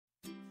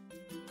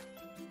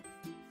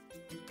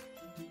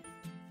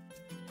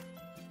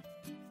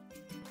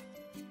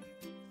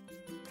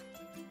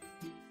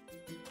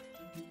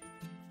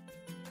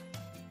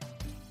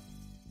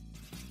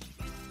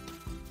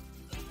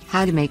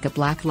How to make a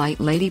black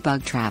light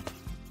ladybug trap.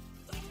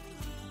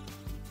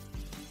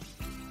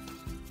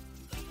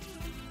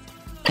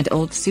 An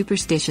old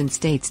superstition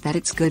states that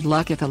it's good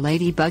luck if a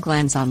ladybug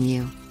lands on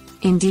you.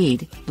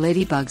 Indeed,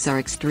 ladybugs are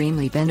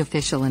extremely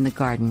beneficial in the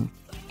garden.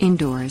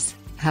 Indoors,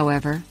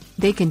 however,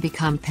 they can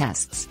become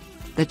pests.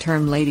 The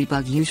term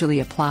ladybug usually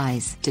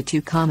applies to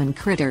two common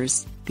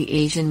critters, the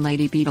Asian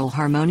lady beetle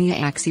Harmonia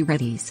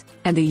axyridis,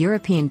 and the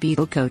European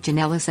beetle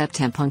Coccinella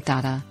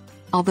septempunctata.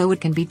 Although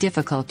it can be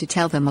difficult to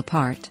tell them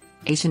apart,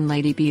 Asian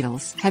lady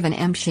beetles have an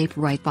M shape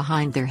right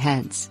behind their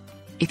heads.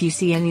 If you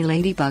see any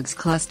ladybugs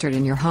clustered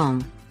in your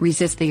home,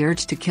 resist the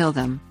urge to kill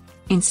them.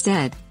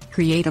 Instead,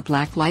 create a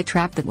black light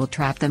trap that will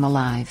trap them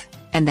alive,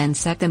 and then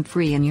set them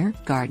free in your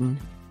garden.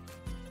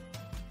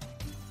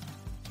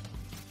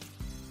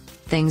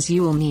 Things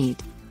you will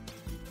need: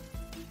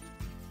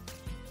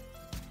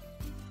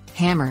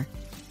 hammer,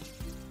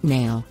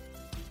 nail,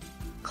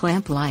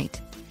 clamp light,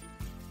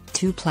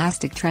 2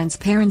 plastic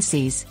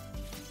transparencies,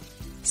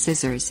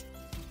 scissors,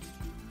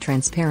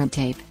 transparent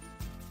tape,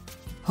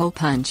 hole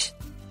punch,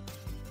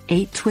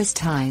 8 twist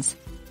ties,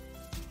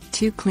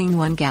 2 clean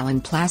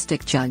 1-gallon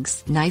plastic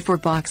jugs, knife or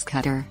box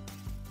cutter,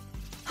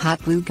 hot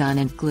glue gun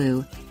and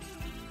glue,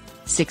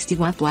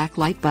 60-watt black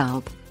light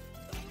bulb,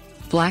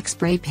 black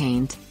spray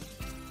paint,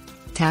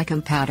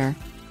 talcum powder.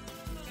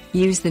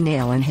 Use the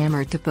nail and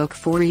hammer to poke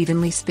 4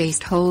 evenly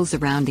spaced holes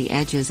around the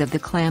edges of the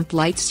clamp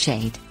light's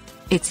shade.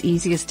 It's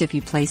easiest if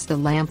you place the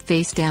lamp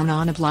face down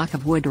on a block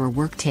of wood or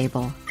work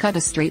table. Cut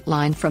a straight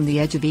line from the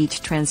edge of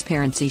each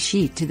transparency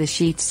sheet to the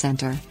sheet's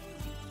center.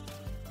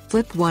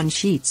 Flip one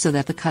sheet so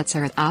that the cuts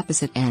are at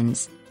opposite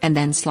ends, and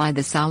then slide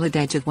the solid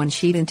edge of one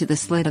sheet into the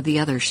slit of the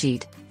other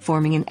sheet,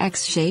 forming an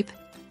X shape.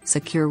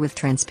 Secure with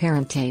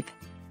transparent tape.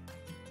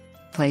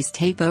 Place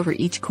tape over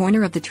each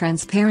corner of the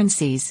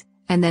transparencies,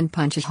 and then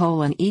punch a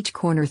hole in each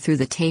corner through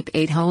the tape,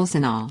 8 holes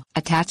in all.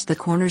 Attach the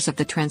corners of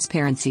the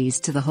transparencies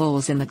to the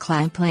holes in the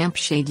clamp lamp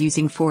shade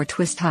using 4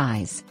 twist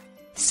ties.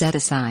 Set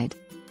aside.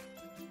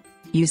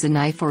 Use a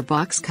knife or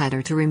box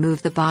cutter to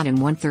remove the bottom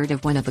 1/3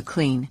 of one of the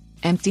clean,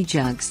 empty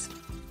jugs.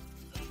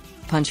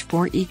 Punch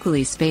 4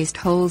 equally spaced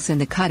holes in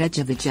the cut edge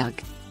of the jug.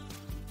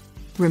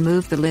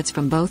 Remove the lids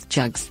from both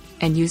jugs,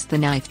 and use the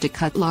knife to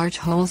cut large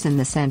holes in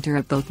the center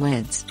of both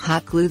lids.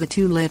 Hot glue the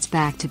 2 lids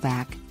back to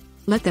back.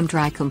 Let them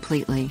dry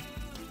completely.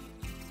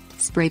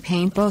 Spray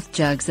paint both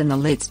jugs and the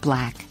lids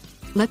black.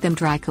 Let them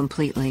dry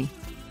completely.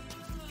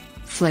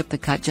 Flip the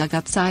cut jug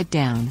upside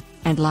down,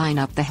 and line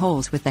up the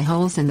holes with the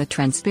holes in the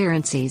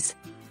transparencies.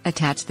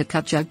 Attach the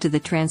cut jug to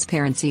the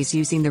transparencies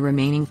using the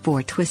remaining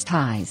 4 twist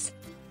ties.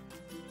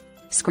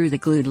 Screw the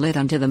glued lid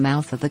onto the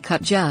mouth of the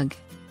cut jug,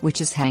 which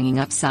is hanging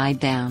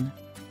upside down.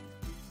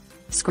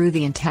 Screw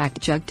the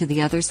intact jug to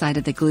the other side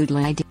of the glued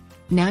lid.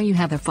 Now you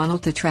have a funnel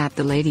to trap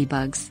the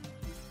ladybugs.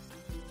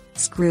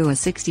 Screw a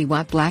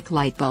 60-watt black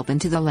light bulb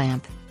into the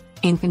lamp.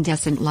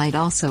 Incandescent light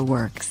also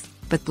works,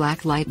 but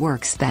black light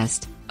works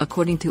best,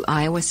 according to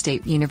Iowa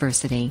State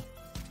University.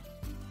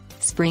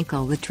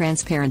 Sprinkle the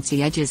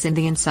transparency edges in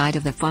the inside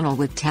of the funnel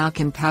with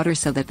talcum powder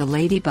so that the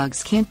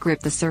ladybugs can't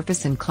grip the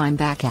surface and climb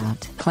back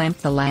out. Clamp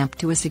the lamp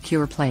to a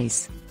secure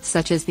place,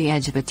 such as the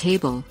edge of a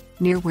table,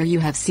 near where you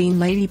have seen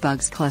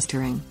ladybugs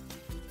clustering.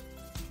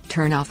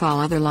 Turn off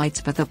all other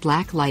lights but the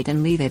black light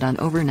and leave it on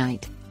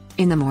overnight.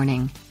 In the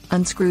morning,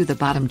 unscrew the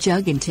bottom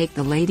jug and take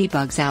the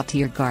ladybugs out to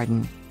your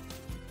garden.